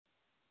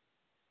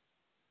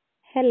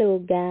Hello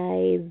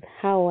guys,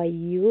 how are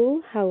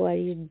you? How are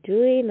you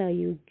doing? Are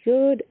you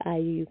good? Are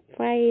you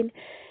fine?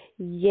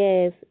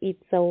 Yes,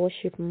 it's a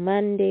Worship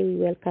Monday. We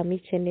welcome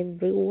each and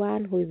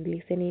everyone who is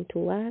listening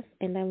to us.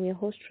 And I'm your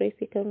host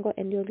Tracy Kongo,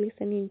 and you're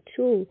listening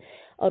to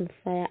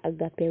Onfire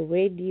Agape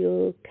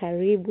Radio.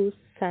 Karibu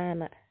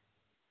sana.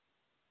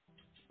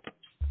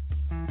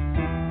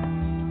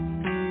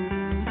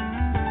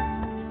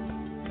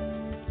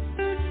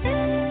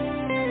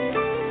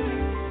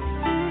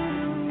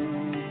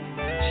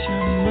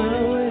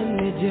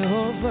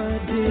 Jehovah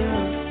dear,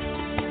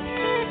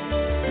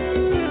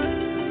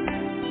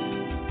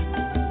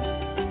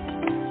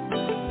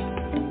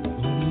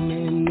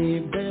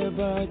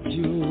 umenibeba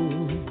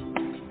juu,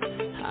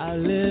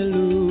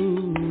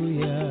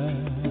 haleluya,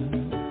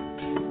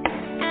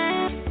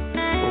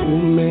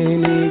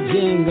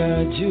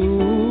 umenijenga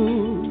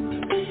juu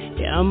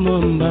ya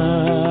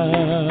mwamba.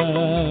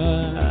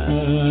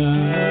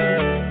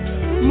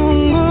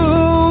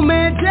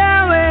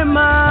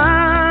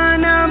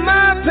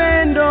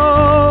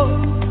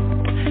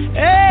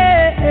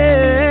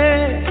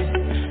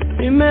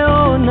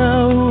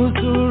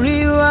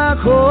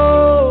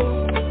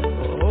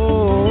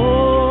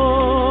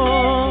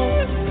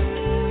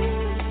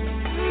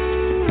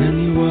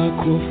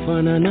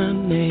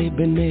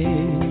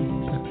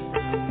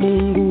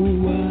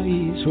 Mungu wa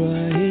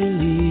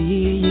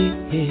Israeli,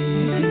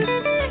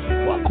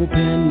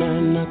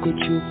 wakupenda na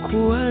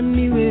kuchukua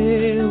ni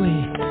wewe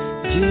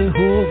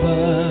Jehova.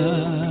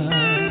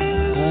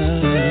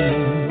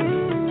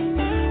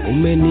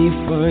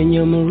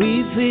 Umenifanya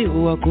mrithi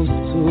wa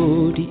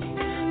kusudi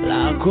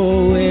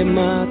lako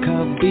wema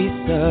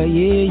kabisa,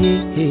 yeye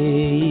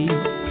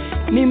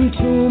ni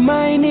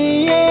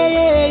mtumaini,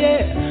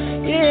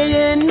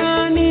 yeye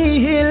nani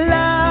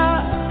hila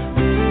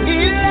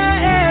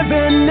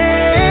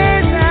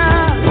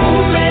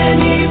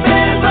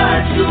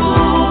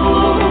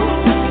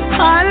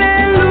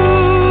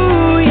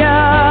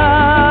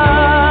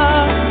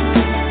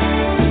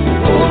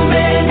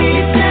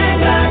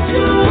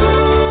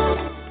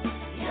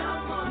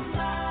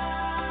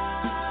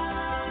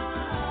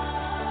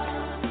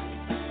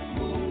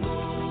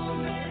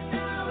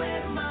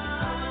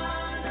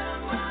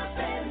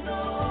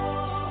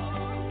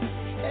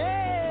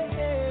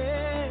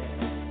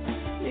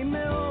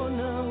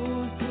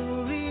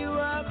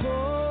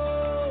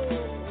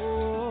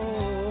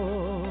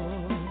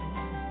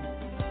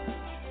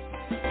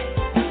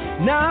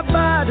na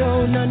bado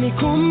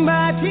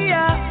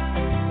unanikumbatia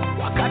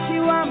wakati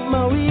wa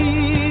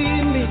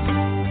mawimbi,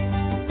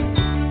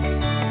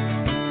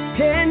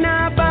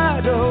 tena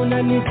bado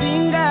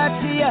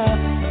unanizingatia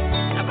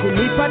na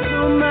kunipa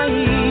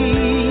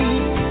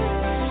tumaini.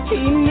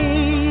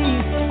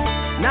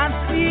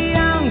 Nafsi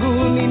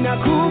yangu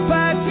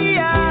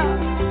ninakupatia,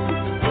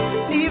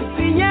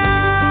 nifinyange,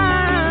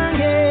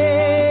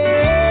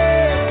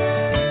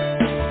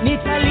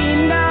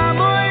 nitalinda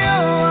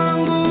moyo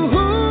wangu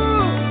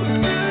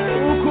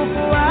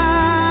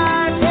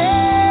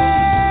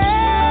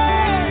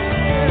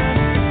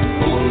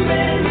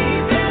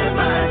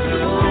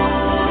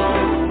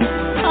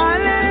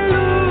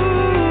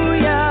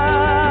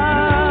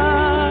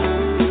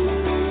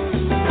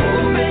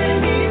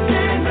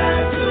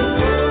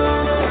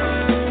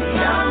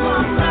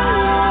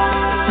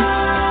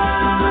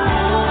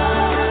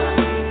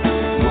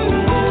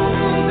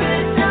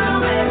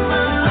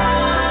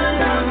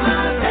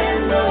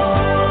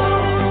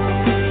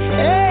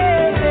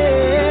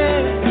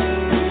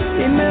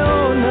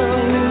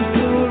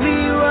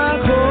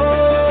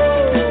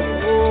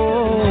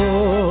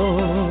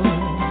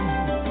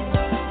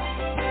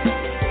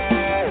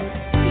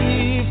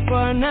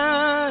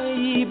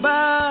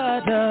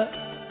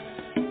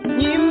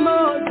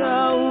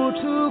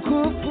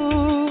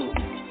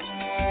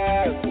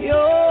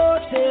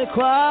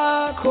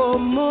kwako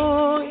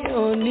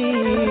moyoni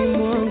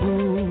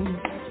mwangu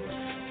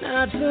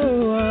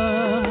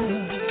natoa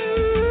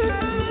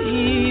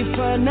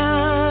sifa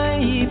na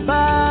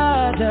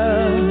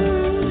ibada,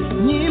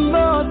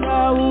 nyimbo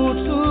za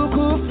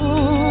utukufu,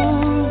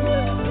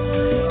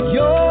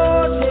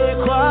 yote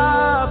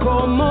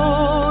kwako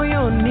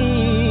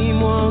moyoni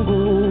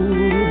mwangu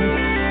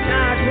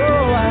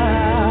natoa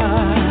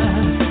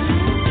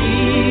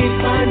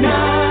sifa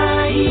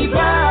na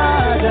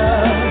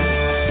ibada,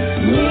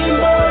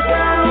 nyimbo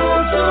za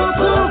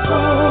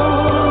utukufu,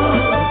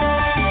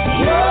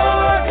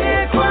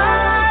 yote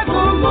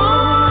kwako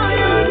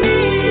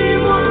moyoni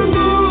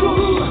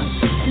mwangu.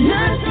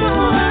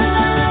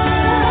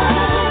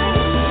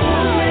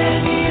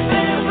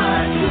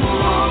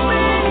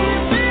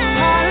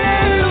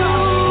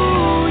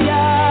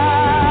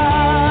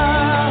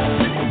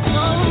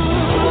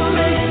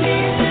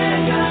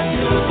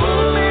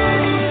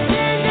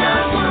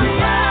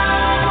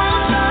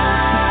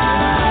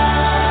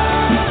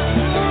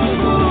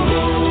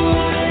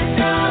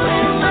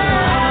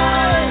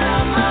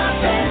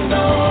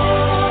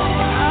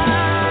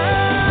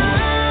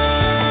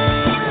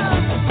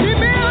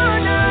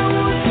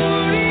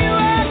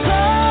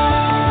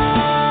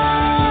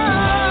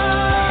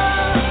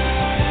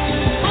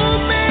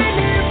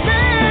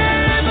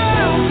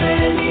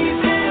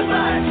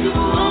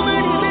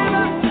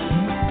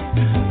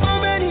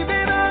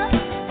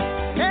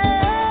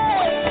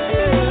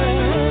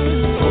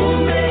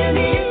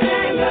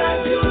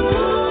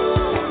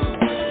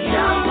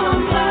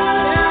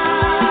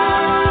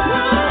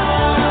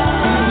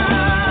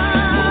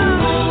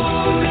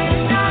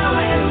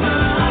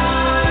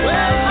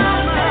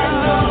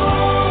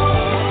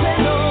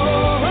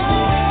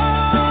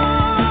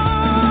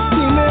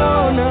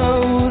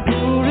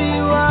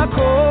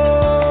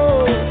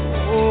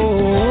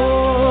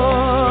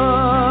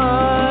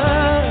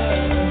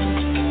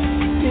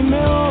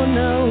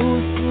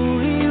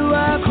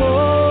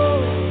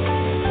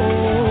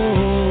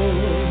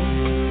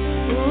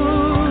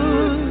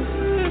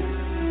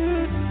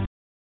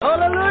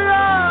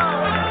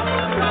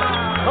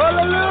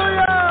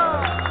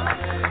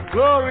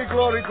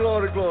 glory,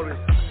 glory, glory.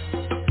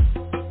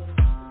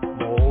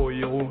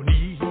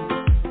 Moyoni,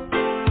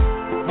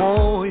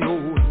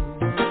 moyoni,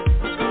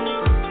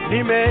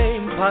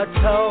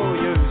 nimempata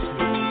Yesu.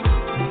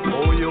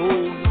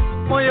 Moyoni,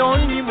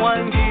 moyoni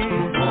mwangi,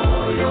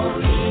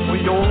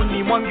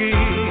 moyoni mwangi,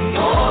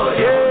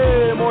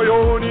 yeah,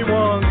 moyoni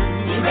mwangi,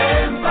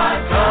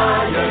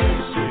 nimempata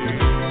Yesu.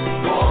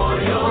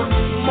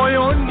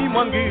 Moyoni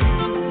mwangi,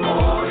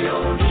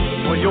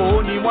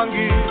 moyoni mwangi,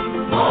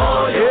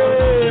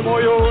 yeah,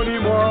 moyoni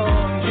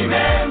mwangi,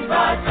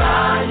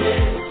 nimempata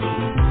Yesu.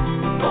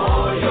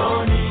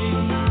 Moyoni.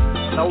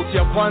 Sauti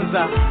ya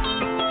kwanza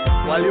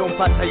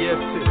waliompata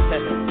Yesu.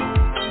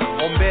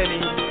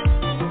 Ombeni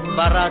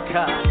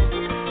Baraka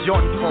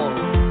John Paul.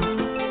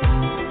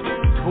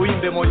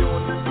 Tuimbe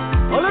moyoni.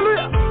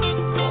 Hallelujah.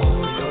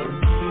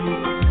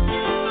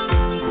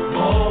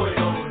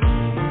 Moyoni.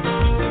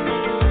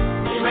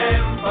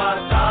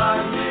 Nimempata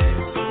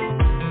Yesu.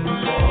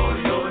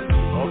 Moyoni.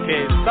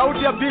 Okay,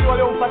 sauti ya pili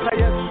waliompata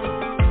Yesu.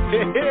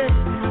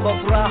 Kwa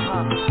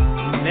furaha,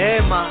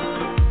 neema,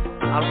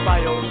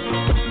 Alfayo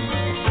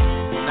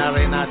na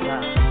Renata.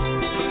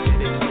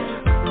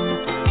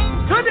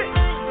 Twende.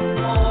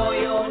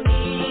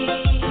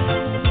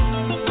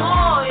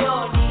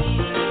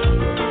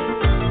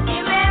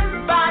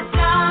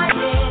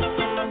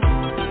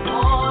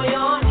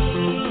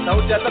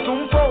 Sauti ya tatu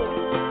mpo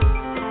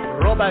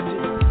Robert,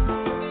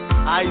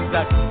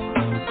 Isaac,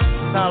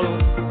 Salom,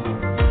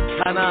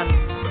 Canaan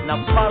na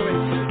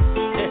Paris.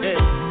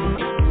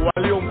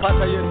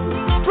 Waliompata Yesu.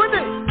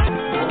 Twende.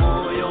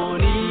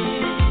 Moyoni,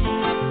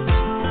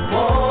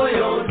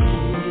 moyoni,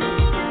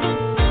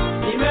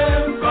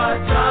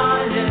 nimempata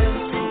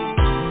Yesu.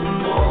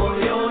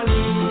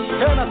 Moyoni.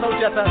 Tena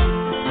sauti ya tatu.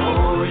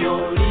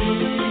 Moyoni,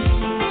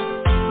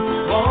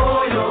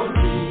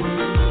 moyoni,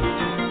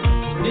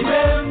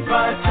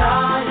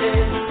 nimempata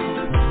Yesu.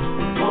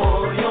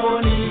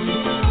 Moyoni.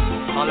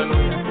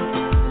 Hallelujah.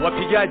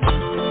 Wapigaji,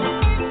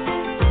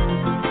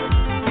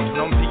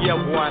 tunampigia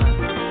Bwana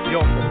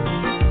vyombo.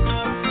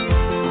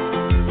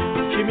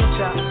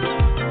 Kimicha,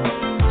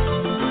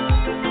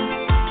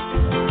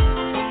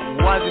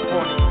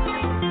 Waziponi,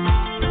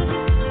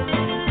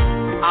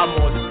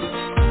 Amos,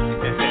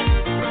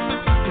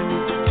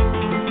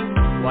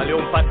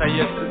 waliompata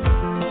Yesu.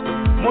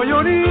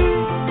 Moyoni.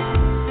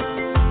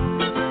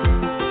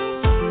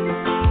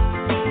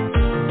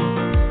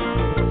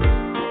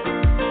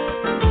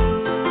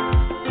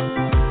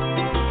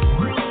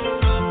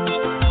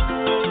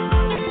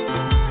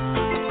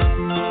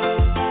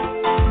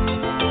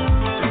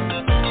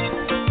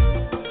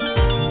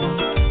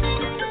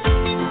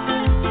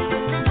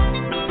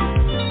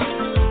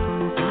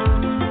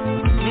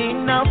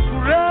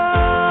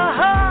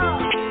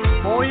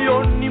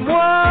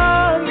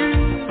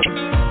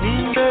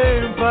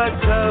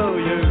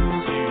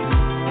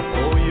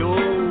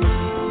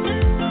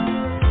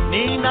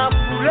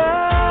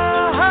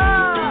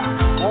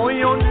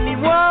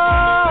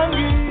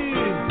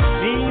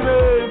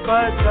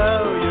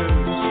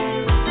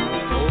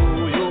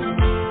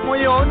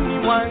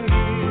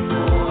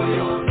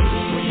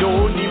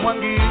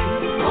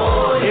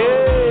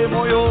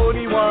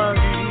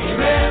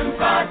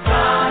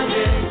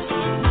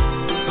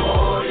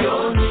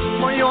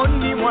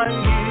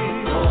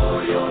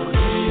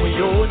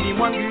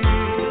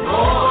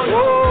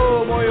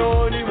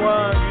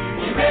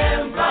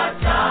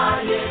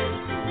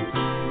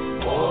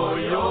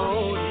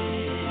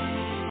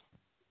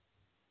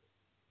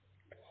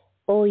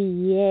 Oh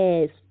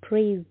yes,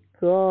 praise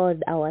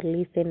God, our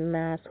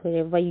listeners,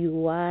 wherever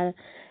you are.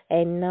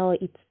 And now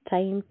it's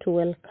time to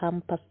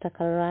welcome Pastor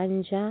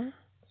Karanja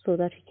so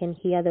that we can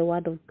hear the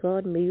word of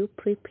God. May you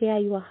prepare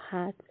your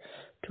heart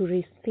to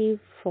receive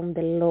from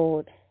the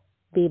Lord.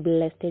 Be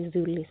blessed as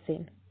you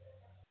listen.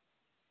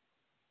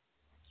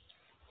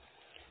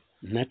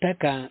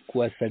 Nataka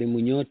kuwasalimu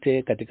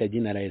nyote katika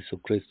jina la Yesu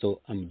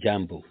Kristo.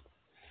 Amjambo.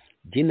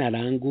 Jina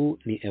langu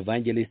ni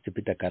Evangelist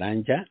Peter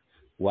Karanja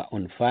wa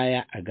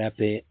Onfire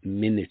Agape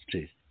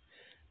ministries.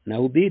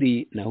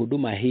 Nahubiri na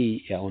huduma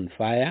hii ya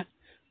Onfire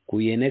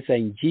kuieneza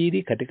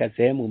injili katika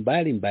sehemu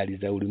mbalimbali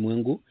za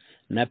ulimwengu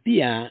na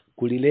pia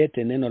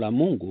kulilete neno la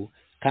Mungu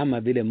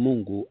kama vile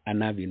Mungu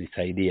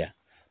anavyonisaidia.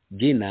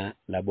 Jina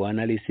la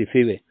Bwana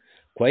lisifiwe.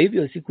 Kwa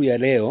hivyo siku ya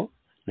leo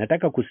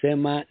nataka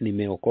kusema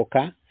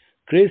nimeokoka.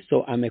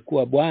 Kristo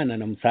amekuwa Bwana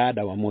na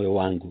msaada wa moyo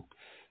wangu.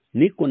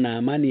 Niko na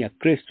amani ya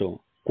Kristo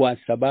kwa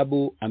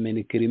sababu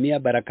amenikirimia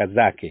baraka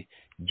zake.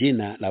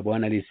 Jina la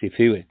Bwana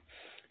lisifiwe.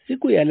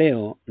 Siku ya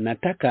leo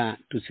nataka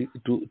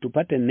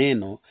tupate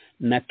neno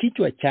na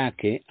kichwa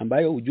chake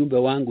ambayo ujumbe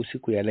wangu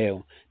siku ya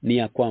leo ni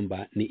ya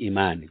kwamba ni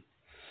imani.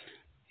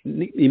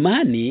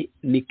 Imani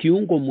ni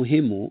kiungo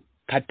muhimu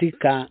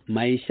katika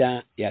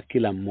maisha ya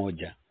kila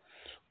mmoja.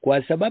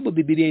 Kwa sababu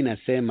Biblia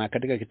inasema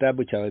katika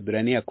kitabu cha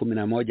Waebrania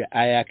 11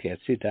 aya yake ya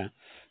 6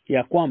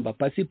 ya kwamba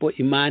pasipo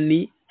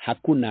imani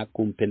hakuna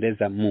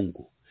kumpendeza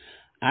Mungu.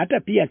 Hata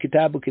pia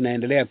kitabu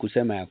kinaendelea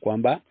kusema ya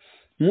kwamba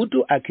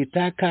mtu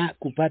akitaka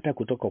kupata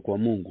kutoka kwa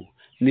Mungu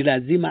ni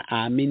lazima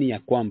aamini ya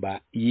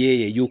kwamba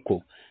yeye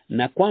yuko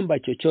na kwamba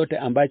chochote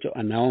ambacho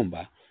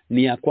anaomba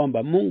ni ya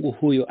kwamba Mungu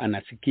huyo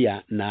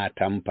anasikia na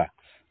atampa.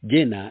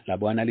 Jina la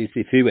Bwana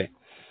lisifiwe.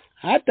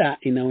 Hata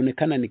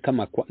inaonekana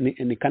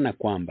ni kana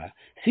kwamba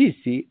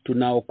sisi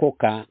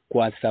tunaokoka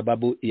kwa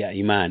sababu ya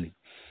imani.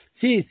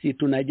 Sisi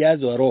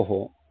tunajazwa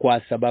roho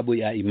kwa sababu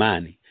ya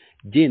imani.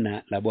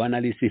 Jina la Bwana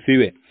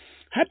lisifiwe.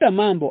 Hata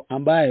mambo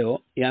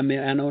ambayo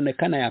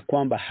yanaonekana ya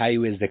kwamba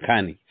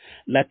haiwezekani,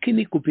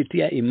 lakini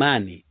kupitia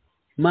imani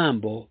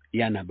mambo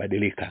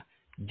yanabadilika.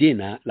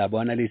 Jina la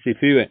Bwana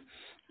lisifiwe.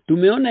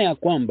 Tumeona ya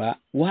kwamba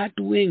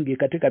watu wengi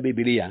katika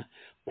Biblia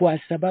kwa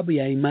sababu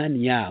ya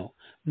imani yao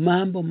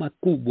mambo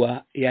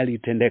makubwa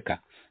yalitendeka,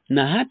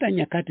 na hata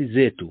nyakati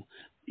zetu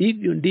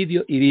hivyo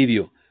ndivyo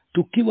ilivyo.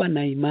 Tukiwa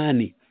na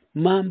imani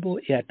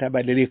mambo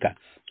yatabadilika.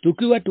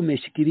 Tukiwa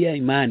tumeshikilia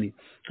imani,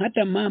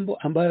 hata mambo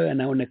ambayo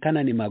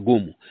yanaonekana ni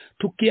magumu,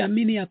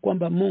 tukiamini ya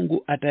kwamba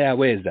Mungu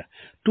atayaweza,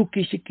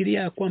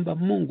 tukishikilia kwamba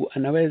Mungu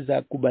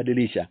anaweza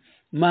kubadilisha,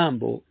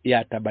 mambo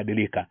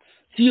yatabadilika.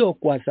 Sio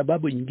kwa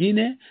sababu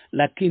nyingine,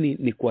 lakini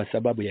ni kwa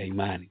sababu ya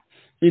imani.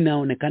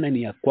 Inaonekana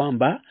ni ya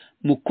kwamba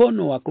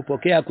mkono wa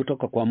kupokea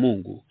kutoka kwa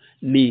Mungu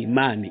ni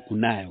imani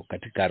unayo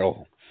katika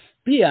roho.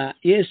 Pia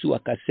Yesu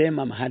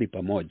akasema mahali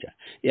pamoja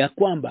ya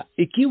kwamba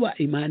ikiwa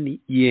imani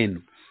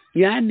yenu,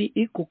 yani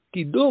iko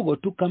kidogo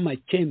tu kama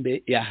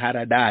chembe ya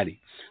haradali,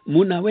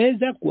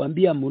 munaweza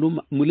kuambia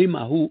mlima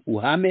huu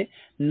uhame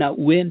na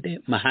uende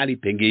mahali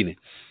pengine.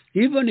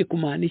 Hivyo ni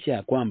kumaanisha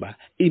ya kwamba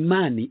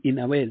imani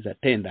inaweza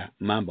tenda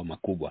mambo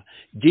makubwa.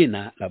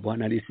 Jina la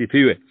Bwana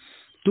lisifiwe.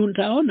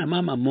 Tutaona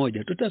mama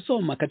mmoja,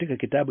 tutasoma katika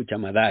kitabu cha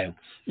Mathew,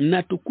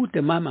 na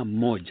tukute mama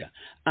mmoja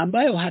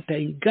ambayo hata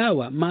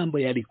ingawa mambo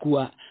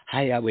yalikuwa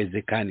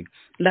hayawezekani,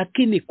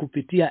 lakini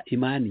kupitia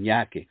imani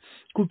yake,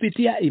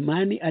 kupitia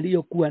imani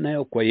aliyokuwa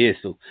nayo kwa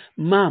Yesu,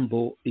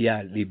 mambo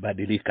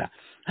yalibadilika.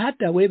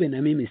 Hata wewe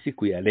na mimi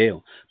siku ya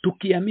leo,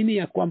 tukiamini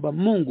ya kwamba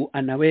Mungu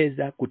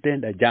anaweza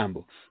kutenda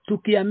jambo,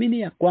 tukiamini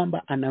ya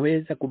kwamba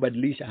anaweza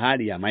kubadilisha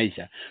hali ya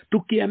maisha,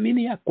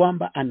 tukiamini ya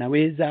kwamba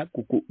anaweza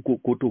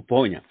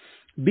kutuponya,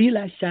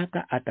 bila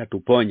shaka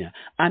atatuponya.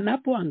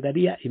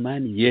 Anapoangalia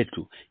imani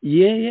yetu,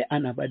 yeye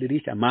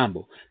anabadilisha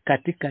mambo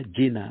katika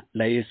jina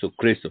la Yesu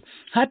Kristo.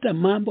 Hata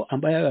mambo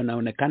ambayo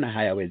yanaonekana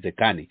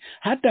hayawezekani,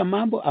 hata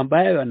mambo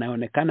ambayo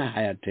yanaonekana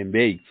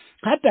hayatembei,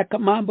 hata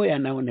mambo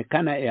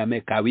yanaonekana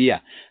yamekawia,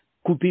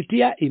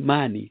 kupitia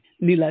imani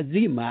ni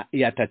lazima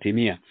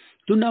yatatimia.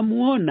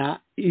 Tunamuona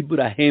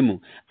Ibrahimu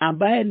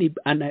ambaye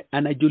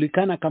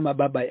anajulikana kama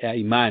baba ya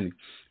imani.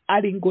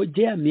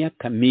 Alingojea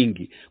miaka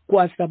mingi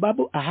kwa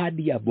sababu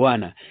ahadi ya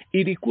Bwana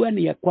ilikuwa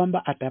ni ya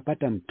kwamba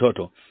atapata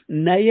mtoto,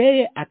 na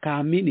yeye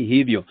akaamini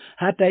hivyo.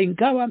 Hata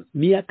ingawa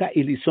miaka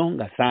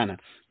ilisonga sana,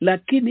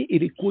 lakini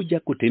ilikuja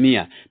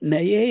kutimia, na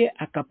yeye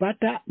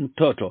akapata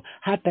mtoto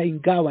hata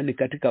ingawa ni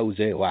katika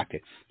uzee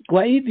wake.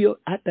 Kwa hivyo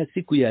hata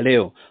siku ya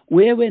leo,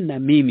 wewe na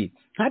mimi,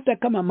 hata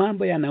kama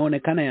mambo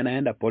yanaonekana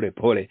yanaenda pole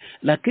pole,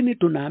 lakini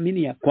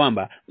tunaamini ya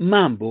kwamba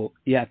mambo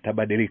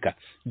yatabadilika.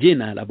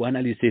 Jina la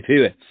Bwana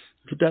lisifiwe.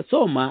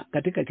 Tutasoma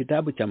katika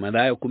kitabu cha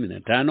Mathew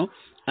 15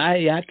 aya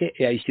yake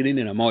ya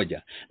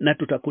 21, na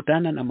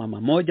tutakutana na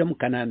mama moja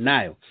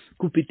Mkanaanayo.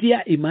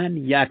 Kupitia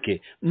imani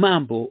yake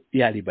mambo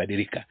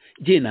yalibadilika.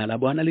 Jina la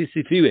Bwana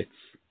lisifiwe.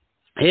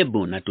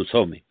 Hebu na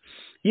tusome.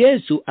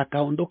 Yesu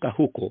akaondoka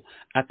huko,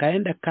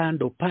 akaenda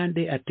kando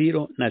pande ya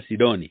Tyre na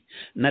Sidoni,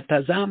 na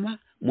tazama,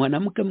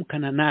 mwanamke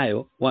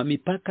Mkanaanayo wa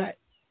mipaka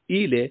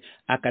ile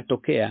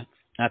akatokea,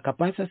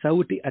 akapasa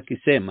sauti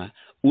akisema,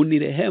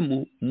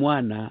 unirehemu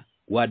mwana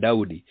wa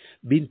Daudi,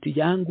 binti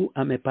yangu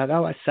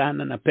amepagawa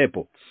sana na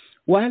pepo.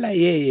 Wala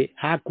yeye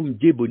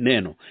hakumjibu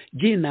neno.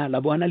 Jina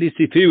la Bwana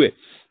lisifiwe.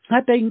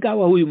 Hata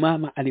ingawa huyu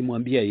mama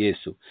alimwambia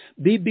Yesu,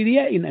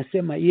 Biblia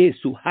inasema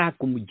Yesu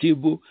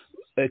hakumjibu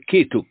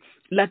kitu,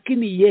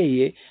 lakini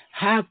yeye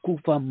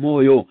hakufa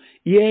moyo.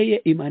 Yeye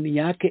imani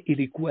yake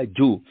ilikuwa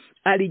juu.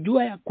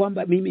 Alijua ya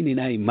kwamba mimi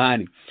nina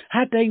imani,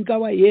 hata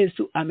ingawa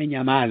Yesu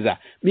amenyamaza,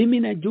 mimi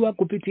najua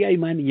kupitia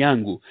imani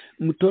yangu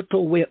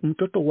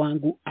mtoto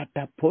wangu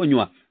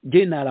ataponywa.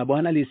 Jina la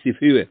Bwana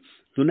lisifiwe.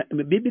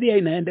 Biblia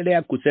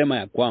inaendelea kusema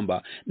ya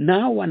kwamba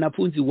nao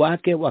wanafunzi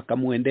wake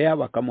wakamuendea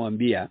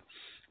wakamwambia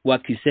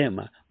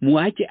wakisema,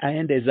 muache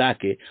aende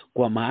zake,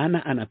 kwa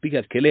maana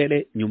anapiga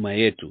kelele nyuma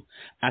yetu.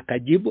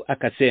 Akajibu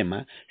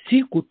akasema,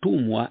 si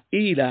kutumwa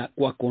ila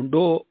kwa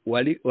kondoo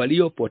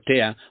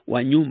waliopotea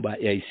wa nyumba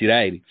ya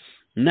Israeli.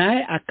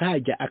 Naye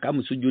akaja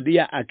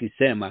akamsujudia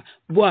akisema,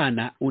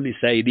 Bwana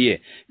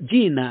unisaidie.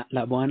 Jina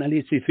la Bwana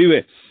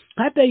lisifiwe.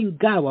 Hata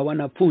ingawa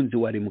wanafunzi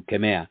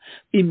walimkemea,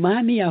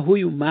 imani ya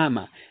huyu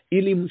mama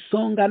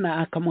ilimsonga, na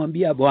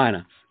akamwambia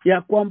Bwana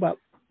ya kwamba,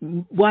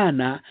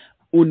 Bwana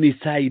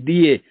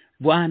unisaidie.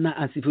 Bwana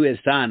asifiwe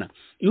sana.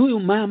 Huyu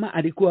mama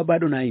alikuwa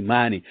bado na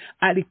imani,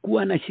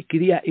 alikuwa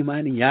anashikilia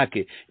imani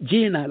yake.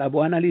 Jina la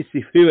Bwana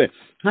lisifiwe.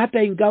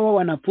 Hata ingawa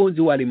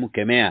wanafunzi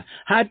walimkemea,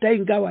 hata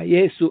ingawa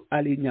Yesu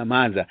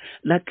alinyamaza,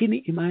 lakini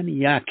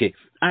imani yake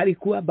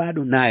alikuwa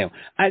bado nayo.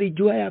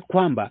 Alijua ya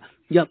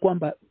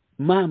kwamba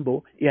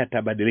mambo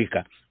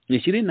yatabadilika.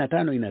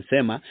 25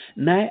 inasema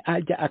naye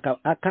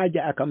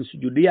akaja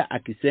akamsujudia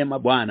akisema,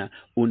 Bwana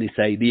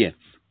unisaidie.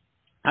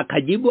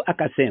 Akajibu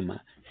akasema,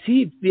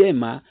 si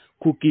vyema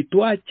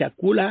kukitoa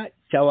chakula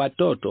cha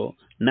watoto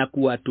na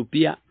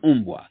kuwatupia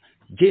mbwa.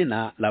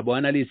 Jina la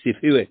Bwana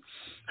lisifiwe.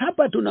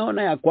 Hapa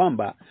tunaona ya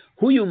kwamba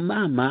huyu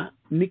mama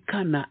ni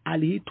kana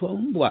aliitwa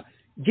mbwa.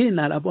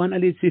 Jina la Bwana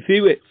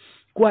lisifiwe.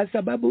 Kwa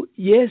sababu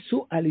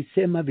Yesu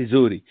alisema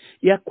vizuri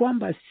ya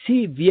kwamba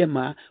si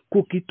vyema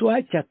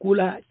kukitoa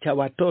chakula cha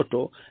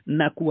watoto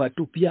na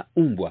kuwatupia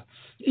mbwa.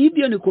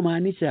 Hivyo ni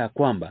kumaanisha ya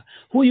kwamba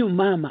huyu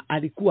mama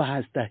alikuwa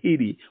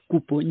hastahili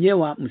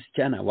kuponyewa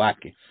msichana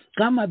wake,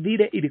 kama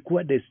vile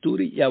ilikuwa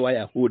desturi ya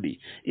Wayahudi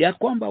ya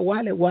kwamba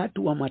wale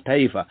watu wa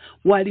mataifa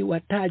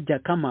waliwataja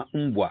kama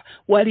mbwa.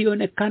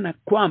 Walionekana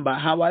kwamba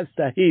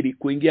hawastahili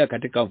kuingia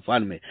katika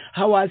ufalme,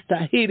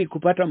 hawastahili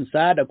kupata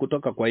msaada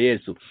kutoka kwa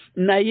Yesu.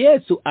 Na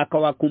Yesu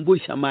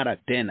akawakumbusha mara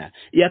tena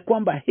ya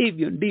kwamba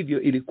hivyo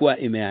ndivyo ilikuwa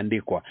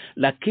imeandikwa.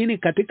 Lakini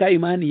katika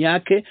imani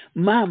yake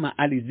mama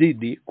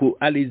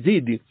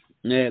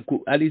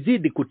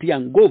alizidi kutia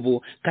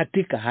nguvu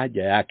katika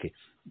haja yake.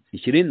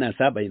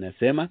 27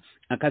 inasema,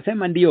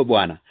 akasema, ndiyo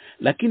Bwana,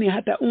 lakini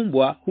hata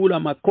mbwa hula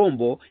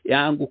makombo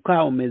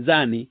yaangukao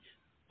mezani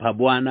pa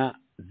bwana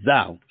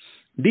zao.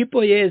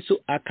 Ndipo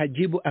Yesu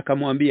akajibu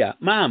akamwambia,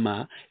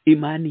 mama,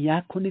 imani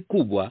yako ni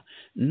kubwa,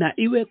 na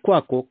iwe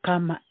kwako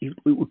kama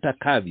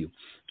utakavyo.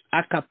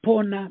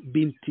 Akapona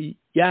binti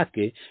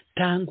yake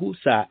tangu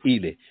saa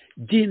ile.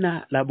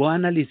 Jina la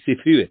Bwana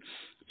lisifiwe.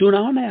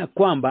 Tunaona ya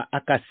kwamba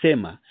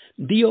akasema,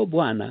 ndiyo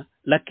Bwana,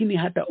 lakini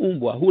hata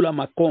mbwa hula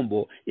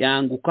makombo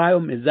yaangukayo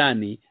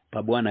mezani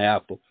pa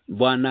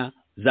bwana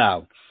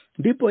zao.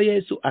 Ndipo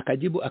Yesu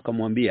akajibu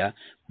akamwambia,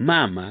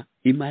 mama,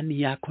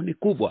 imani yako ni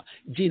kubwa.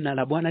 Jina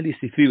la Bwana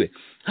lisifiwe.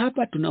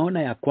 Hapa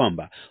tunaona ya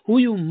kwamba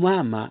huyu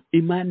mama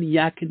imani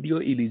yake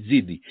ndiyo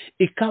ilizidi,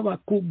 ikawa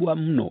kubwa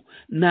mno,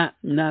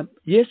 na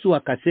Yesu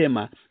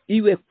akasema,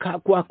 iwe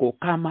kwako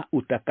kama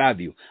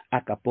utakavyo.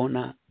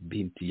 Akapona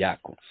binti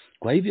yako.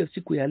 Kwa hivyo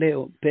siku ya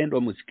leo,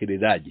 mpendwa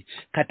msikilizaji,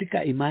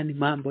 katika imani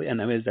mambo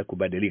yanaweza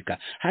kubadilika.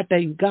 Hata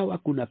ingawa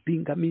kuna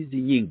pingamizi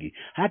nyingi,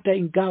 hata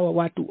ingawa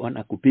watu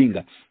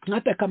wanakupinga,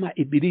 hata kama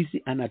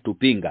ibilisi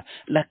anatupinga,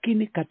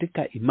 lakini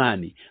katika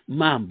imani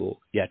mambo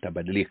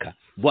yatabadilika.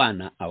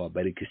 Bwana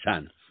awabariki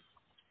sana.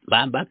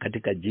 Baba,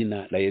 katika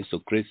jina la Yesu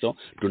Kristo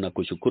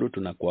tunakushukuru,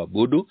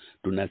 tunakuabudu,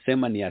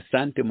 tunasema ni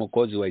asante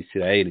Mwokozi wa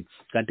Israeli.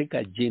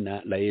 Katika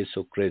jina la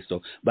Yesu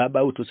Kristo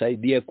Baba,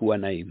 utusaidie kuwa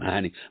na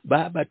imani.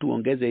 Baba,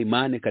 tuongeze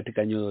imani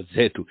katika nyoyo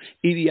zetu,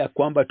 ili ya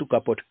kwamba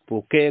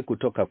tukapokee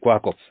kutoka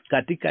kwako,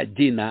 katika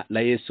jina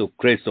la Yesu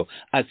Kristo.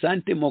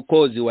 Asante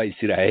Mwokozi wa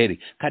Israeli,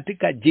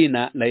 katika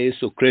jina la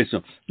Yesu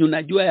Kristo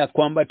tunajua ya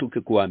kwamba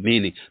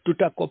tukikuamini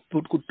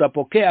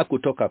tutapokea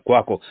kutoka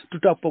kwako,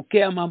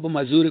 tutapokea mambo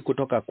mazuri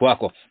kutoka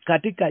kwako,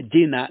 katika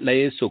jina la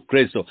Yesu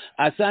Kristo.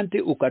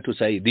 Asante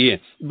ukatusaidie.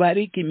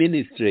 Bariki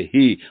ministry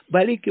hii,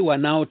 bariki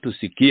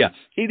wanaotusikia,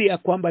 ili ya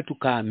kwamba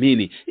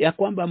tukaamini ya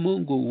kwamba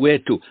Mungu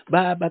wetu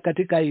Baba,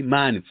 katika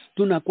imani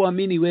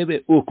tunakuamini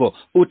wewe uko,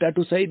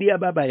 utatusaidia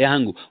Baba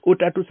yangu,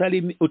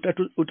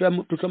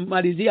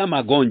 utatumalizia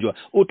magonjwa,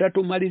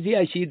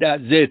 utatumalizia shida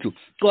zetu,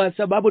 kwa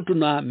sababu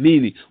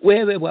tunaamini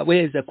wewe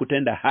waweza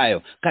kutenda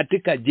hayo,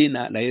 katika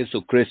jina la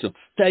Yesu Kristo.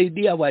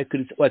 Saidia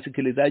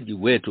wasikilizaji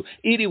wetu,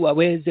 ili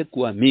waweze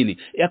kuamini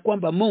ya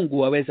kwamba Mungu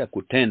waweza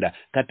kutenda,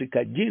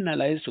 katika jina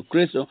la Yesu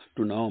Kristo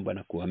tunaomba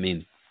na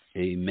kuamini.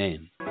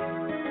 Amen.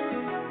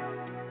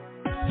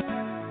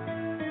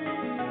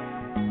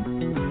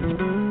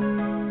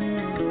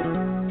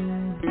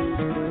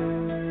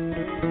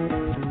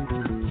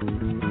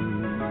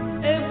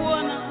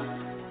 Bwana,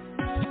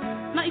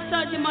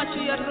 nahitaji macho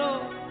ya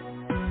roho,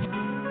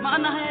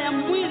 maana haya ya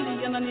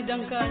mwili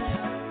yananidanganya.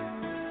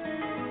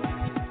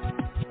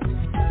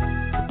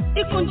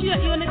 Iko njia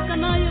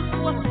ionekanayo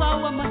kuwa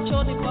sawa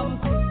machoni kwa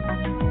mtu,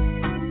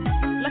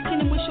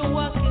 lakini mwisho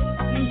wake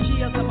ni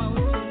njia za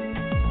mauti.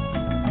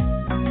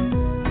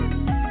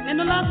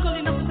 Neno lako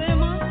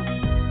linasema,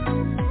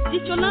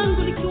 jicho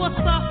langu likiwa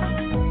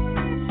safi,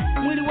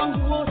 mwili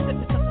wangu wote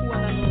utakuwa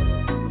na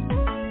nuru.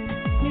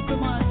 Nipe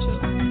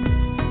macho,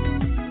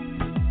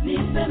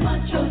 nipe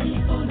macho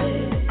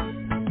nione,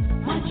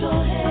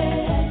 macho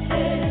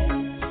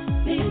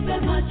nipe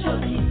macho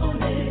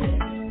nione,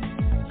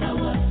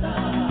 sawa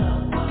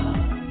sawa.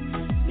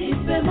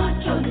 Nipe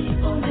macho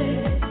nione,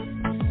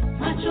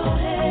 macho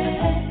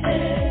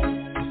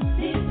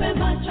nipe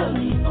macho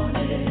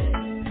nione,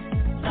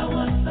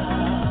 sawa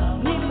sawa.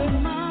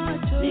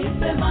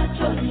 Nipe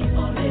macho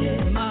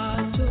nione,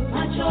 macho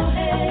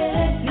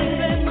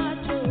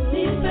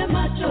nipe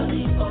macho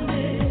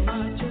nione,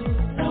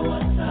 sawa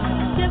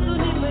sawa. Yesu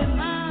nipe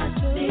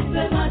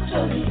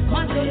macho nione,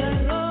 macho ya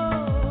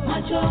roho,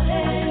 macho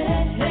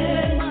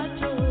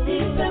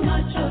nipe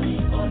macho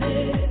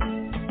nione,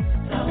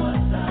 sawa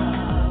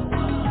sawa.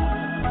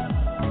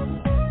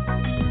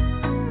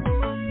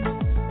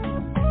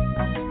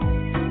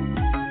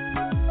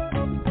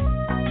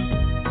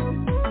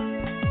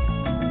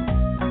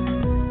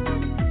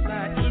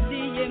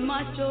 Saidie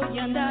macho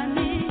ya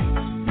ndani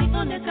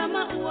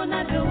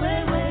uonavyo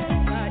wewe,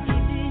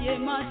 kadidie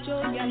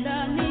macho ya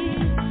ndani,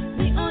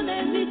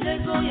 nione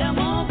mitego ya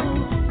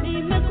movu.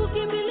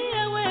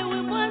 Nimekukimbilia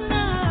wewe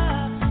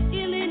Bwana,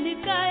 ili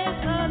nikae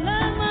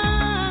salama,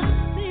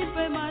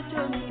 nipe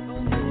macho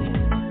nione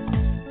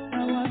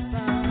sawa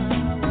sawa.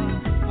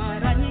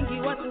 Mara nyingi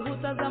watu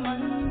hutazama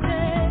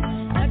nje,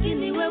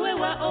 lakini wewe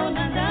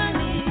waona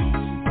ndani.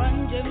 Kwa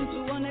nje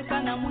mtu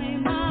onekana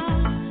mwema,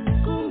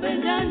 kumbe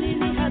ndani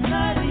ni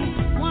hatari.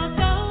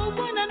 Mwaka huu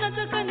Bwana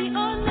nataka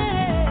nione,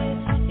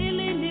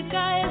 ili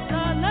nikae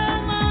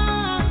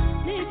salama,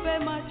 nipe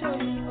macho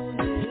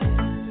nione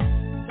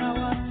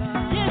sawa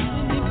sawa.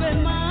 Yesu nipe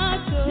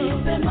macho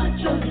nione,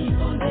 macho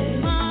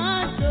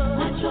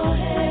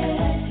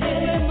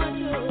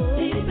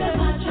nipe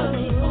macho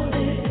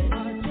nione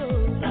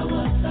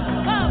sawa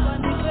sawa. Baba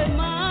nipe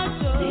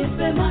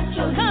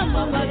macho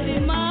kama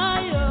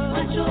Bartimayo,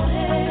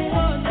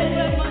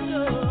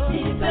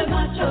 nipe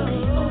macho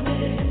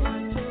nione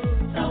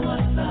sawa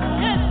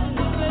sawa. Yesu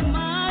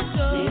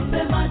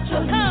nipe macho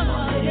kama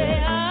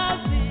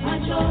Gehazi,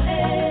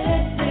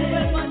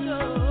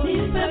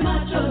 nipe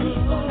macho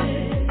nione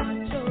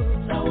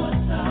sawa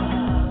sawa.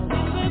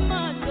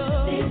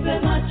 Nipe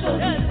macho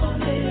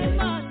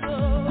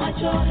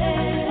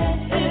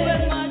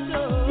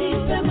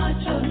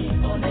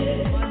nione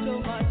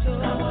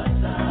sawa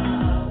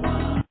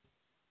sawa.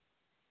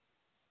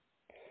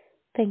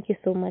 Thank you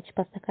so much,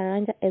 Pastor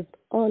Karanja. As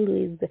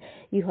always,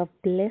 you have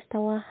blessed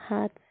our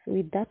hearts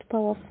with that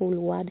powerful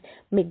word.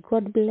 May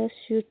God bless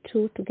you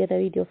too, together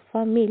with your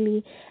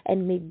family,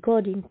 and may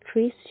God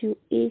increase you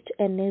each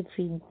and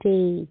every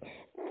day.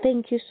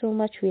 Thank you so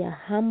much. We are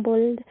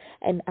humbled,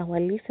 and our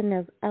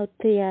listeners out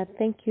there,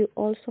 thank you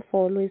also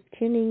for always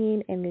tuning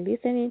in and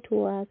listening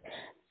to us.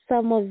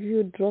 Some of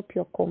you drop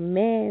your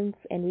comments,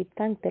 and we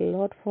thank the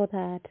Lord for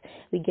that.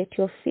 We get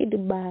your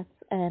feedback,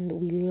 and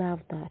we love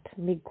that.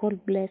 May God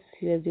bless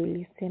you as you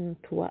listen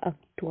to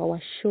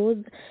our shows,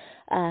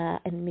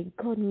 and may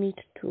God meet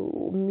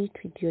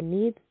with your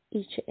needs,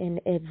 each and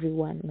every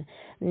one.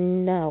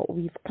 Now,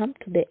 we've come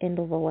to the end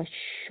of our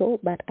show,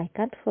 but I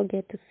can't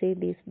forget to say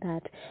this,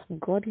 that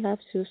God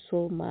loves you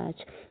so much.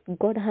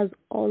 God has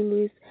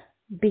always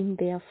been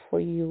there for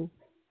you.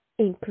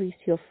 Increase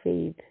your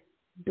faith.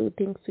 Do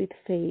things with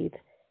faith,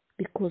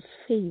 because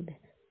faith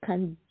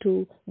can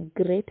do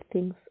great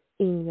things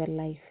in your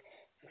life.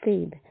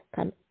 Faith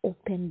can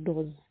open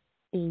doors.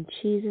 In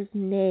Jesus'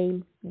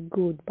 name,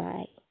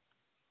 goodbye.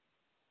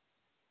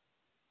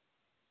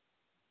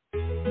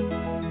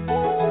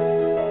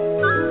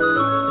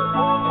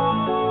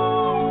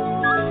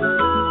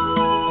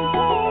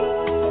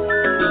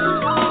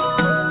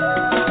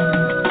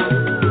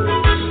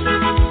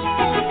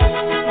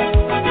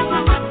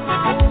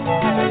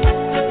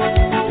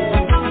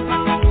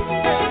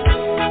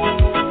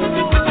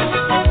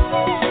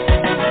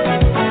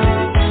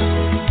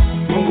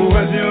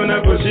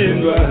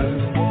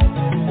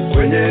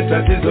 Kwenye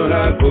tatizo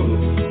lako,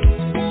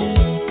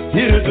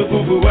 ili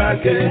utukufu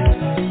wake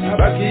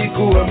abaki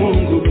kuwa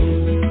Mungu.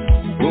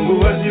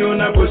 Mungu wazi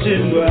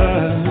unaposhindwa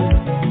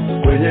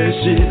kwenye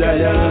shida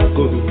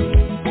yako,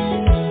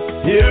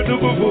 ili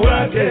utukufu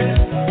wake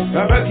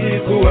abaki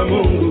kuwa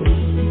Mungu.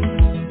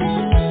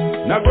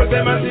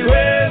 Naposema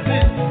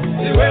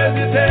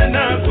siwezi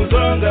tena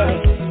kusonga,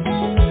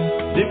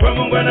 ndipo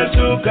Mungu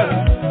anashuka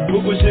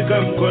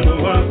kukushika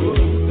mkono wako.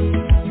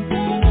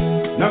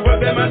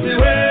 Naposema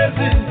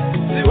siwezi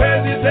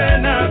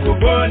tena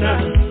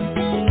kupona,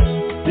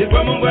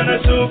 ndipo Mungu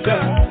anashuka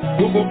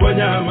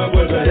kukuponya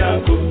magonjwa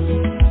yako.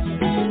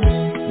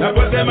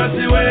 Naposema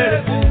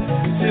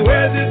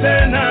siwezi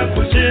tena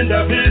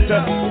kushinda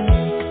vita,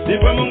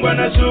 ndipo Mungu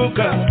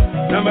anashuka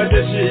na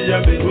majeshi ya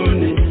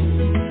mbinguni.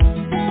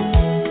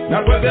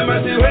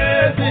 Naposema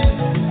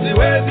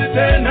siwezi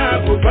tena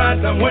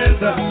kupata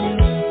mwenza,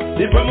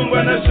 ndipo Mungu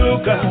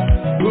anashuka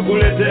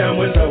kukuletea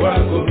mwenza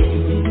wako.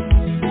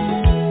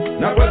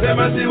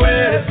 Naposema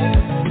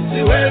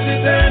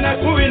siwezi tena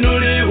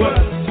kuinuliwa,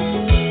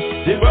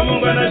 ndipo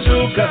Mungu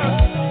anashuka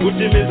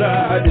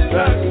kutimiza ahadi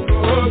zake.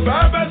 Oh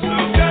Baba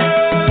shuka,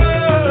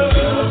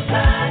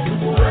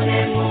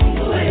 tukuone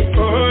Mungu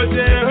wetu. Oh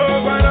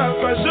Jehova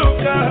Rafa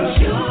shuka,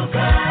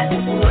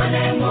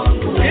 tukuone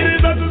Mungu wetu. Ili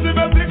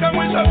tusibafika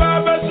mwisho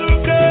Baba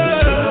shuka,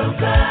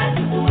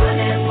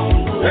 tukuone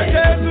Mungu wetu.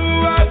 Yesu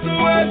watu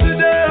wetu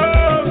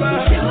Jehova,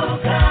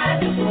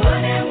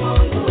 tukuone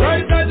Mungu wetu.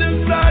 Tunahitaji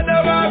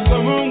msaada wako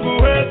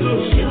Mungu wetu,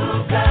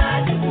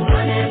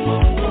 tukuone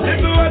Mungu wetu.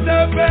 Yesu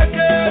watapeke,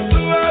 Yesu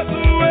watu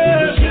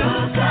wetu,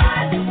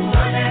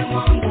 tukuone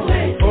Mungu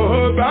wetu.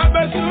 Oh Baba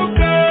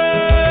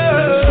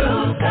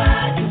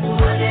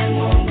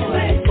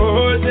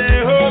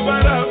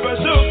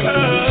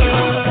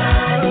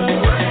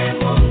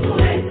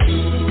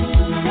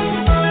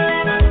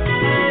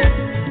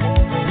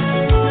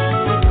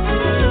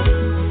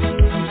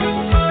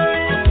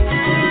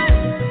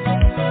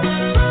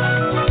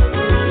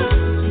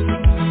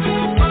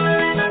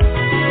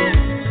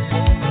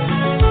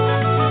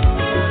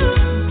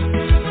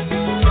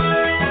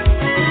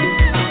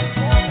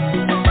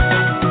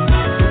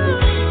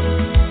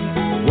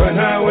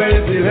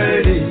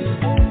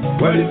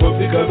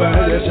walipofika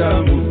bahari ya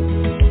Shamu,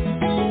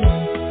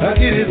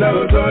 akili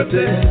zao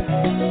zote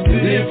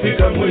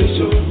zilifika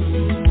mwisho.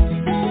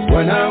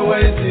 Wana wa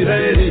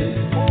Israeli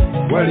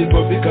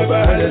walipofika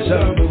bahari ya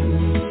Shamu,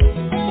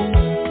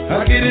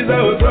 akili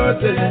zao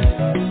zote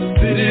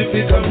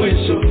zilifika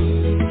mwisho.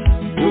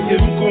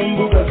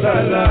 Tukimkumbuka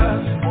Sara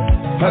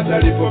hata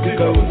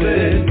alipofika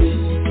uzeeni,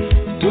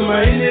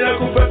 tumaini la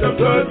kupata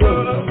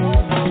mtoto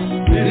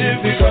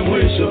lilifika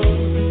mwisho.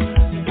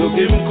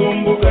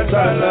 Tukimkumbuka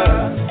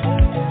Sara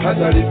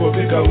hata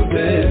alipofika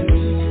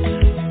uzeeni,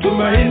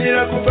 tumaini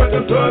la kupata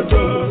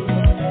mtoto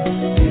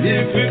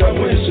lilifika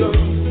mwisho.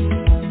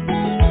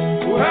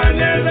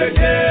 Kuhani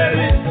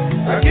Ezekieli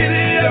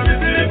akili yake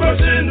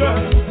ziliposhindwa,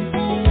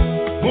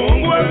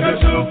 Mungu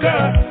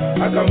akashuka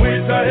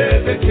akamwita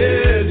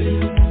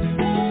Ezekieli.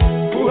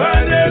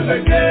 Kuhani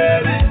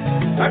Ezekieli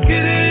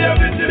akili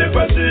yake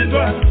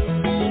ziliposhindwa,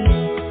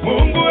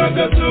 Mungu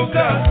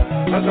akashuka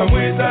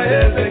akamwita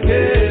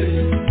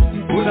Ezekieli.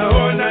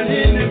 Unaona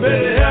nini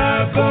mbele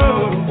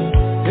yako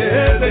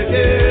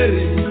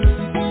Ezekieli?